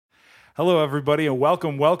Hello, everybody, and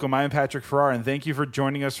welcome. I am Patrick Farrar, and thank you for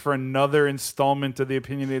joining us for another installment of the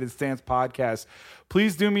Opinionated Stance podcast.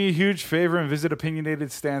 Please do me a huge favor and visit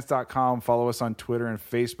opinionatedstance.com. Follow us on Twitter and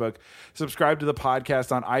Facebook. Subscribe to the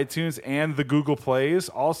podcast on iTunes and the Google Plays.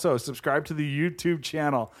 Also, subscribe to the YouTube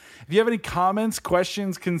channel. If you have any comments,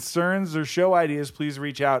 questions, concerns, or show ideas, please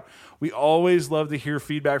reach out. We always love to hear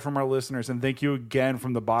feedback from our listeners, and thank you again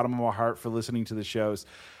from the bottom of my heart for listening to the shows.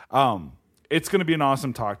 It's going to be an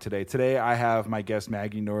awesome talk today. Today, I have my guest,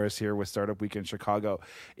 Maggie Norris, here with Startup Weekend Chicago.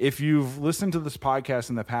 If you've listened to this podcast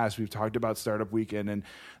in the past, we've talked about Startup Weekend and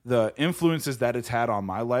the influences that it's had on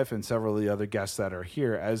my life and several of the other guests that are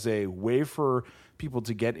here as a way for people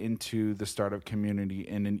to get into the startup community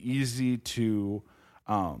in an easy to,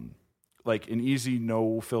 no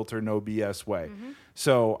filter, no BS way. Mm-hmm.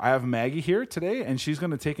 So I have Maggie here today, and she's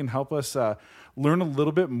going to take and help us learn a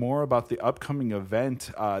little bit more about the upcoming event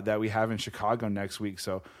that we have in Chicago next week.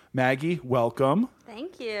 So Maggie, welcome.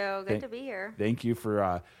 Thank you. Good to be here. Thank you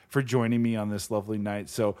for joining me on this lovely night.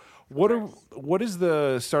 So what is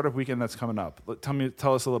the Startup Weekend that's coming up?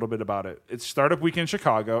 Tell us a little bit about it. It's Startup Weekend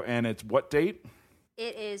Chicago, and it's what date?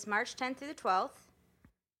 It is March 10th through the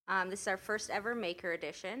 12th. This is our first ever Maker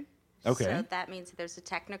Edition. Okay. So that means that there's a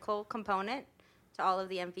technical component to all of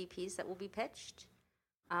the MVPs that will be pitched.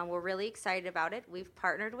 We're really excited about it. We've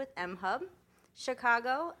partnered with MHub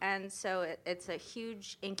Chicago, and so it's a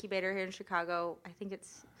huge incubator here in Chicago. I think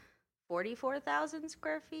it's 44,000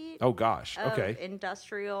 square feet. Oh, gosh. Okay.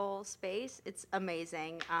 Industrial space. It's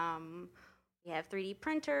amazing. We have 3D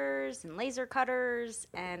printers and laser cutters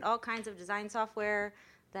and all kinds of design software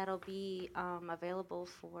that'll be available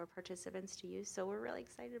for participants to use. So we're really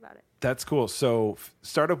excited about it. That's cool. So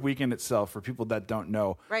Startup Weekend itself, for people that don't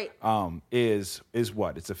know, right, is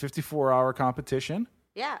what? It's a 54-hour competition?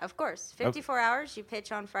 Yeah, of course. 54 hours. You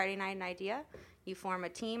pitch on Friday night an idea. You form a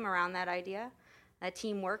team around that idea. That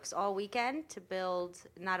team works all weekend to build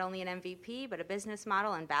not only an MVP, but a business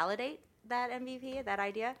model and validate that MVP, that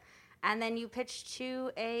idea. And then you pitch to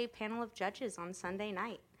a panel of judges on Sunday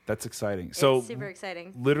night. That's exciting. So it's super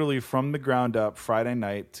exciting. Literally from the ground up, Friday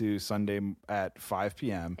night to Sunday at 5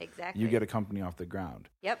 p.m. Exactly. You get a company off the ground.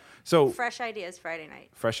 Yep. So fresh ideas Friday night.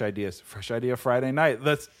 Fresh idea Friday night.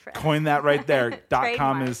 Let's coin that right there.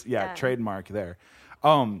 .com is trademark there.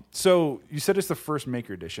 So you said it's the first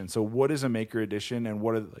Maker Edition. So what is a Maker Edition, and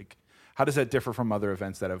how does that differ from other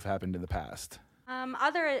events that have happened in the past?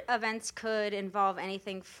 Other events could involve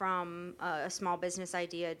anything from a small business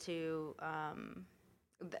idea to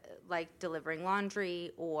like delivering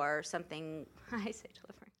laundry or something. I say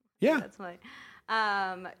delivering. Yeah. That's why.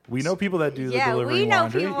 We know people that do the delivering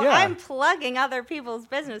laundry. Yeah, we know people. Yeah. I'm plugging other people's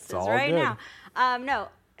businesses right good.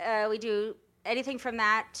 now. We do anything from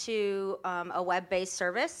that to a web-based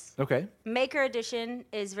service. Okay. Maker Edition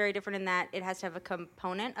is very different in that it has to have a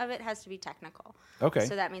component of it has to be technical. Okay.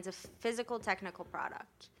 So that means a physical technical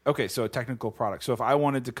product. Okay, so a technical product. So if I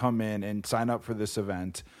wanted to come in and sign up for this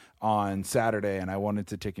event on Saturday and I wanted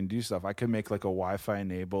to take and do stuff, I could make like a Wi-Fi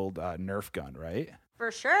enabled Nerf gun, right?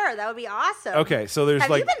 For sure. That would be awesome. Okay, so there's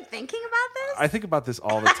Have you been thinking about this? I think about this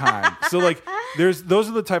all the time. So those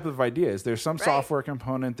are the type of ideas. There's some software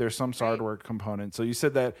component, there's some hardware component. So you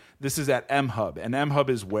said that this is at MHub, and MHub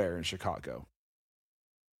is where in Chicago?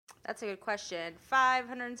 That's a good question.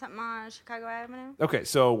 500 and something on Chicago Avenue. Okay,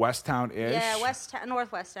 so West Town-ish? Yeah,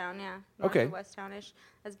 Northwest Town, yeah. Okay. West Town-ish.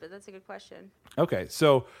 That's a good question. Okay,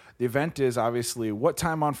 so the event is obviously, what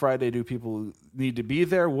time on Friday do people need to be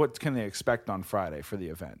there? What can they expect on Friday for the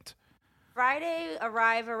event? Friday,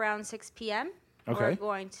 arrive around 6 p.m. Okay. We're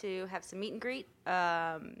going to have some meet and greet.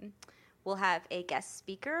 We'll have a guest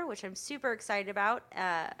speaker, which I'm super excited about,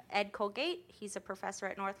 Ed Colgate. He's a professor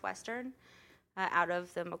at Northwestern. Out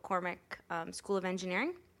of the McCormick School of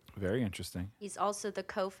Engineering. Very interesting. He's also the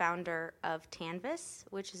co-founder of Tanvis,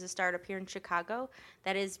 which is a startup here in Chicago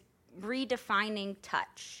that is redefining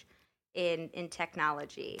touch in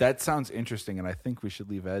technology. That sounds interesting, and I think we should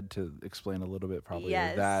leave Ed to explain a little bit probably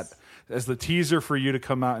yes. that as the teaser for you to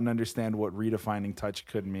come out and understand what redefining touch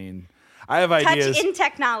could mean. I have ideas. Touch in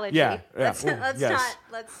technology. Yeah. Let's yes.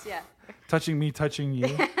 yeah. Touching me, touching you.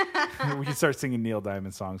 We can start singing Neil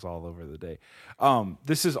Diamond songs all over the day.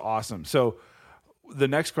 This is awesome. So the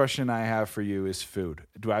next question I have for you is food.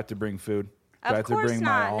 Do I have to bring food? Do I have to bring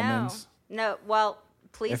my almonds? No. Well,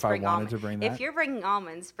 please bring almonds. If I wanted to bring that? If you're bringing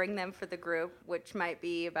almonds, bring them for the group, which might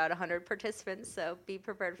be about 100 participants, so be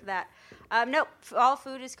prepared for that. No, all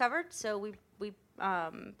food is covered, so we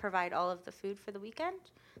provide all of the food for the weekend.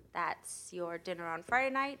 That's your dinner on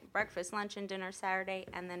Friday night, breakfast, lunch, and dinner Saturday,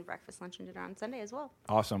 and then breakfast, lunch, and dinner on Sunday as well.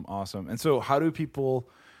 Awesome. And so how do people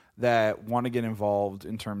that want to get involved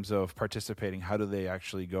in terms of participating, how do they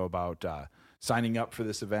actually go about signing up for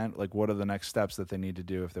this event? Like, what are the next steps that they need to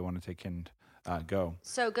do if they want to take and go?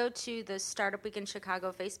 So go to the Startup Weekend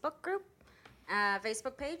Chicago Facebook group,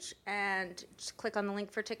 Facebook page, and just click on the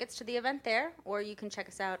link for tickets to the event there, or you can check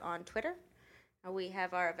us out on Twitter. We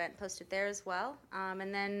have our event posted there as well.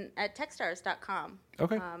 And then at techstars.com.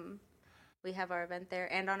 Okay. We have our event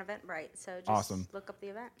there and on Eventbrite. So just Awesome. look up the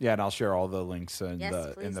event. Yeah, and I'll share all the links in Yes,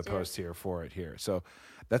 the please do. post here for it here. So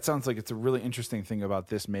that sounds like it's a really interesting thing about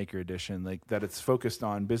this Maker Edition, like that it's focused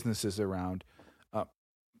on businesses around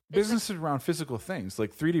around physical things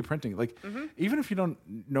like 3D printing. Like even if you don't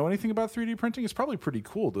know anything about 3D printing, it's probably pretty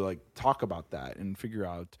cool to like talk about that and figure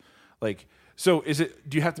out like. So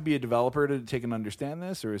do you have to be a developer to take and understand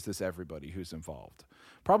this, or is this everybody who's involved?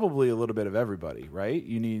 Probably a little bit of everybody, right?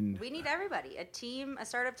 We need everybody. A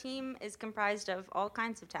startup team is comprised of all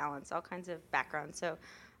kinds of talents, all kinds of backgrounds. So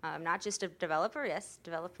not just a developer,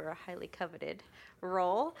 developer, a highly coveted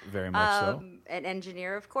role. Very much so. An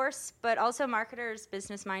engineer, of course, but also marketers,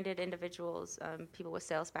 business-minded individuals, people with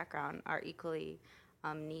sales background are equally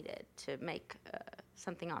needed to make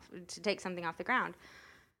take something off the ground.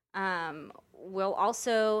 We'll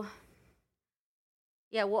also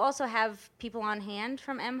have people on hand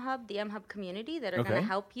from MHub, the MHub community, that are going to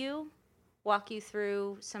help you, walk you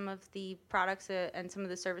through some of the products and some of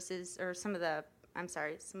the services, or some of the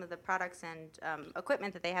products and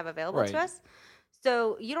equipment that they have available to us.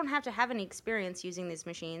 So you don't have to have any experience using these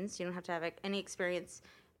machines. You don't have to have any experience,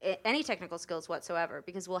 any technical skills whatsoever,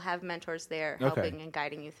 because we'll have mentors there helping and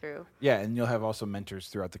guiding you through. Yeah, and you'll have also mentors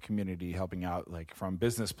throughout the community helping out, like from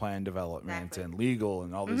business plan development and legal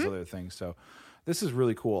and all these other things. So this is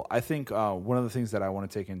really cool. I think one of the things that I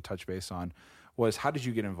want to take and touch base on was, how did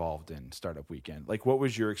you get involved in Startup Weekend? Like, what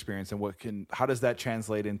was your experience, and how does that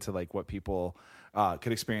translate into like what people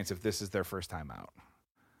could experience if this is their first time out?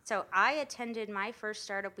 So I attended my first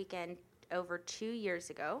Startup Weekend over 2 years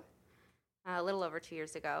ago. A little over 2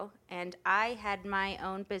 years ago, and I had my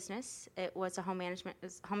own business. It was home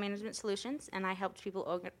management solutions, and I helped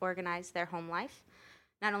people organize their home life,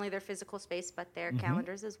 not only their physical space but their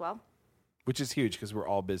calendars as well. Which is huge because we're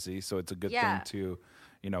all busy, so it's a good thing to,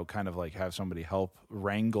 kind of like have somebody help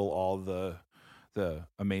wrangle all the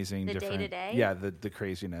amazing different day-to-day. The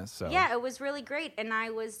craziness. So yeah, it was really great, and I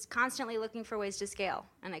was constantly looking for ways to scale,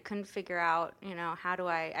 and I couldn't figure out how do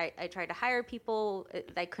I tried to hire people.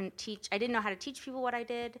 I didn't know how to teach people what I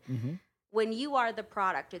did. When you are the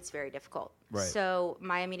product, it's very difficult. Right. So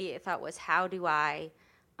my immediate thought was, how do I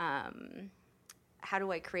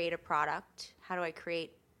create a product? How do I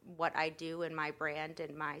create what I do and my brand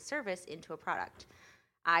and my service into a product?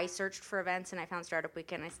 I searched for events, and I found Startup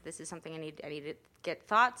Weekend. I said, this is something I need to get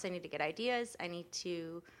thoughts. I need to get ideas. I need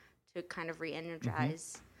to kind of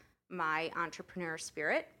re-energize my entrepreneur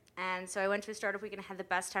spirit. And so I went to a Startup Weekend and had the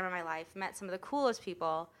best time of my life, met some of the coolest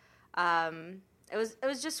people. It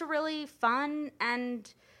was just a really fun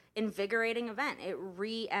and invigorating event. It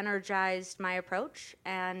re-energized my approach,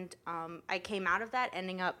 and I came out of that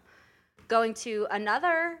ending up going to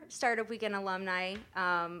another Startup Weekend alumni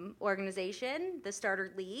organization, the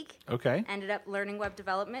Starter League. Okay. Ended up learning web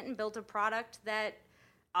development and built a product that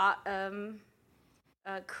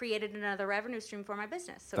created another revenue stream for my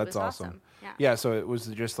business. So That's it was awesome. Yeah, so it was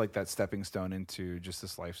just like that stepping stone into just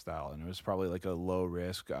this lifestyle, and it was probably like a low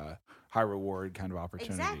risk, high reward kind of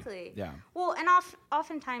opportunity. Exactly. Yeah. Well, and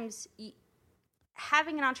oftentimes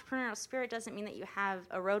having an entrepreneurial spirit doesn't mean that you have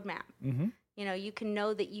a roadmap. You can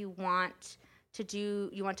know that you want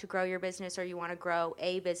to grow your business, or you want to grow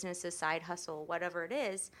a business, a side hustle, whatever it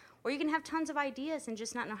is, or you can have tons of ideas and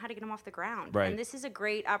just not know how to get them off the ground. Right. And this is a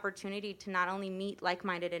great opportunity to not only meet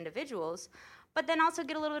like-minded individuals, but then also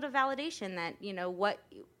get a little bit of validation that,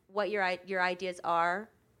 what your ideas are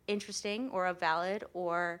interesting or valid,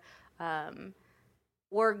 or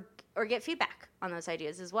get feedback on those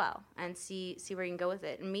ideas as well, and see where you can go with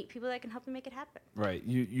it, and meet people that can help you make it happen. Right.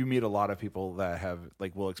 You meet a lot of people that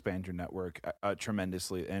will expand your network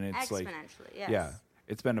tremendously, and it's exponentially. Yes. Yeah,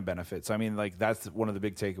 it's been a benefit. So I mean, that's one of the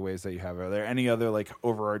big takeaways that you have. Are there any other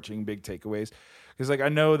overarching big takeaways? Because I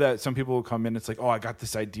know that some people will come in, it's like, oh, I got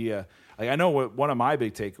this idea. I know what one of my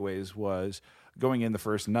big takeaways was going in the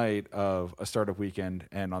first night of a Startup Weekend,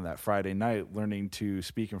 and on that Friday night, learning to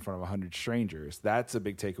speak in front of 100 strangers. That's a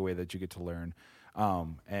big takeaway that you get to learn,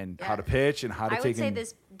 and how to pitch and how to take. I would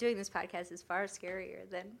say doing this podcast is far scarier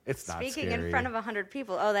than it's not speaking scary. in front of 100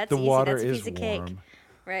 people. Oh, that's the easy. Water that's a is piece of warm. cake.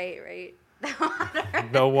 Right.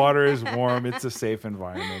 The water is warm. It's a safe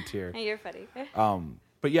environment here. You're funny.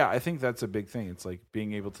 But yeah, I think that's a big thing. It's like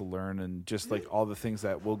being able to learn, and just like all the things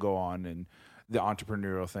that will go on, and the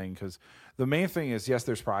entrepreneurial thing, because the main thing is, yes,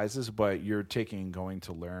 there's prizes, but you're going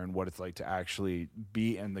to learn what it's like to actually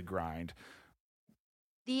be in the grind.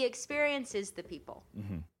 The experience is the people.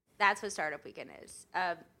 That's what Startup Weekend is.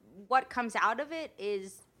 What comes out of it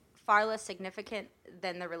is far less significant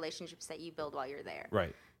than the relationships that you build while you're there.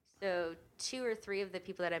 Right. So 2 or 3 of the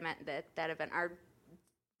people that I met at that event are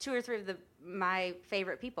 2 or 3 of my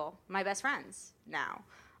favorite people, my best friends now.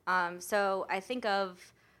 So I think of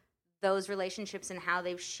those relationships and how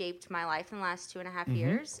they've shaped my life in the last 2.5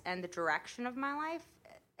 years and the direction of my life.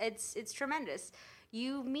 It's tremendous.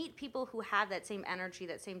 You meet people who have that same energy,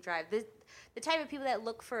 that same drive. The type of people that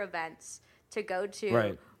look for events to go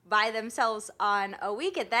to by themselves on a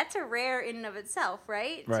weekend. That's a rare in and of itself,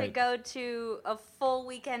 right? To go to a full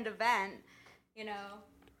weekend event, you know.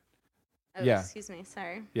 Oh, excuse me.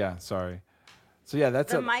 Sorry. Yeah, sorry. So yeah,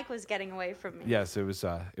 that's the mic was getting away from me. Yes, it was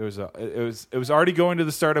already going to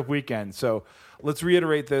the Startup Weekend. So let's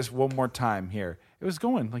reiterate this one more time here. It was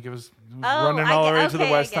going like it was running all the way to the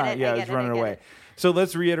west side. Yeah, it was running away. So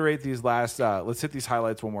let's reiterate these last. Let's hit these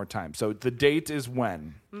highlights one more time. So the date is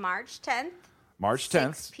when? March 10th. March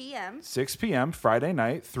 10th. 6 p.m. 6 p.m. Friday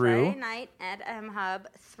night through. Friday night at M Hub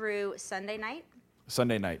through Sunday night.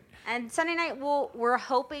 Sunday night. And Sunday night we're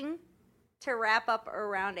hoping to wrap up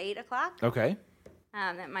around 8 o'clock. Okay.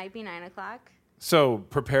 That might be 9 o'clock. So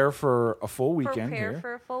prepare for a full weekend. Prepare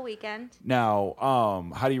for a full weekend. Now,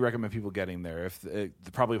 how do you recommend people getting there? If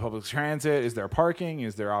probably public transit, is there parking?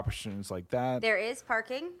 Is there options like that? There is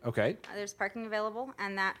parking. Okay. There's parking available,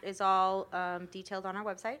 and that is all detailed on our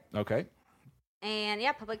website. Okay. And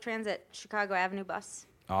yeah, public transit, Chicago Avenue bus.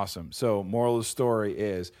 Awesome. So moral of the story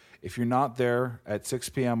is, if you're not there at 6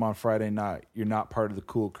 p.m. on Friday night, you're not part of the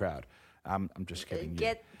cool crowd. I'm just kidding.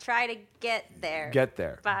 Try to get there. Get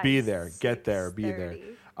there. Be there. Get there. Be there.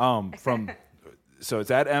 So it's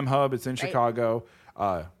at M Hub. It's in Chicago.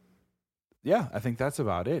 Yeah, I think that's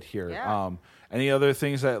about it here. Yeah. Any other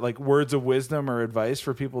things that like words of wisdom or advice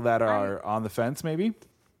for people that are on the fence? Maybe.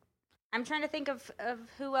 I'm trying to think of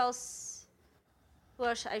who else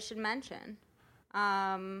I should mention.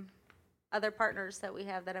 Other partners that we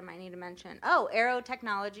have that I might need to mention. Oh, Aero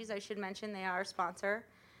Technologies. I should mention they are a sponsor.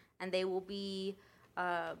 And they will be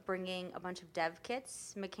bringing a bunch of dev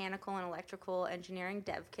kits, mechanical and electrical engineering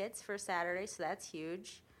dev kits for Saturday, so that's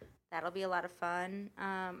huge. That'll be a lot of fun.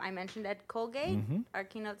 I mentioned Ed Colgate, our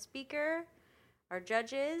keynote speaker, our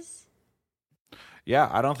judges. Yeah,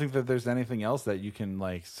 I don't think that there's anything else that you can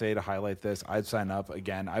like say to highlight this. I'd sign up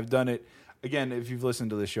again. I've done it. Again, if you've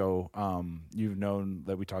listened to the show, you've known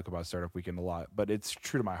that we talk about Startup Weekend a lot, but it's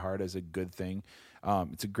true to my heart as a good thing.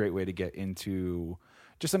 It's a great way to get into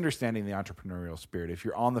just understanding the entrepreneurial spirit. If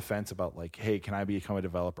you're on the fence about like, hey, can I become a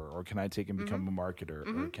developer, or can I take and become a marketer,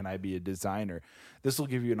 or can I be a designer? This will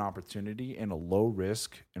give you an opportunity in a low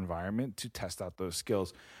risk environment to test out those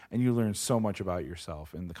skills, and you learn so much about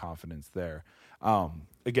yourself and the confidence there.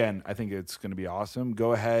 Again, I think it's going to be awesome.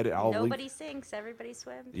 Go ahead. Nobody sinks, everybody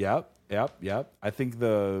swims. Yep. I think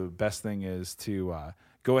the best thing is to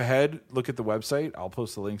go ahead, look at the website. I'll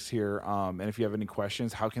post the links here. And if you have any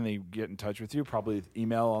questions, how can they get in touch with you? Probably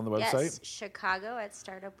email on the website. Yes,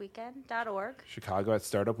 Chicago@startupweekend.org.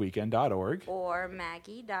 Chicago@startupweekend.org. Or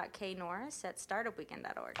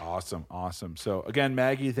Maggie.knorris@startupweekend.org. Awesome. So again,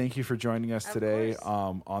 Maggie, thank you for joining us today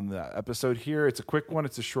on the episode here. It's a quick one.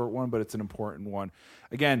 It's a short one, but it's an important one.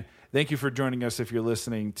 Again, thank you for joining us if you're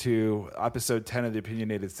listening to episode 10 of the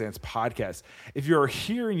Opinionated Stance podcast. If you're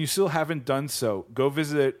here and you still haven't done so, go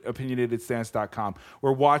visit opinionatedstance.com.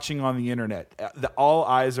 We're watching on the internet. All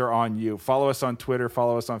eyes are on you. Follow us on Twitter.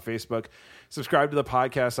 Follow us on Facebook. Subscribe to the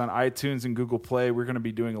podcast on iTunes and Google Play. We're going to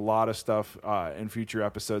be doing a lot of stuff in future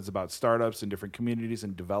episodes about startups and different communities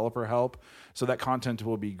and developer help. So that content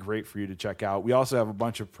will be great for you to check out. We also have a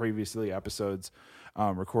bunch of previously episodes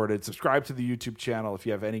recorded. Subscribe to the YouTube channel. If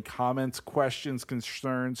you have any comments, questions,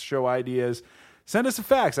 concerns, show ideas, send us a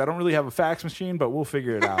fax. I don't really have a fax machine, but we'll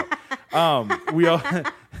figure it out.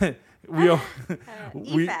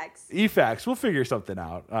 E-fax. We'll figure something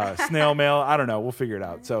out. Snail mail. I don't know. We'll figure it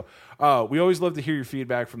out. So we always love to hear your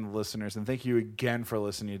feedback from the listeners, and thank you again for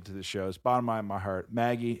listening to the shows. Bottom line of my heart,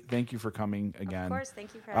 Maggie, thank you for coming again. Of course,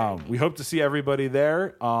 thank you for having me. We hope to see everybody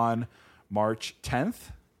there on March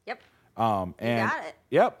 10th. Yep. And you got it.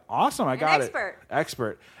 Yep. Awesome. I got it.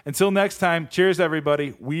 Expert. Until next time, cheers,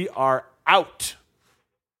 everybody. We are out.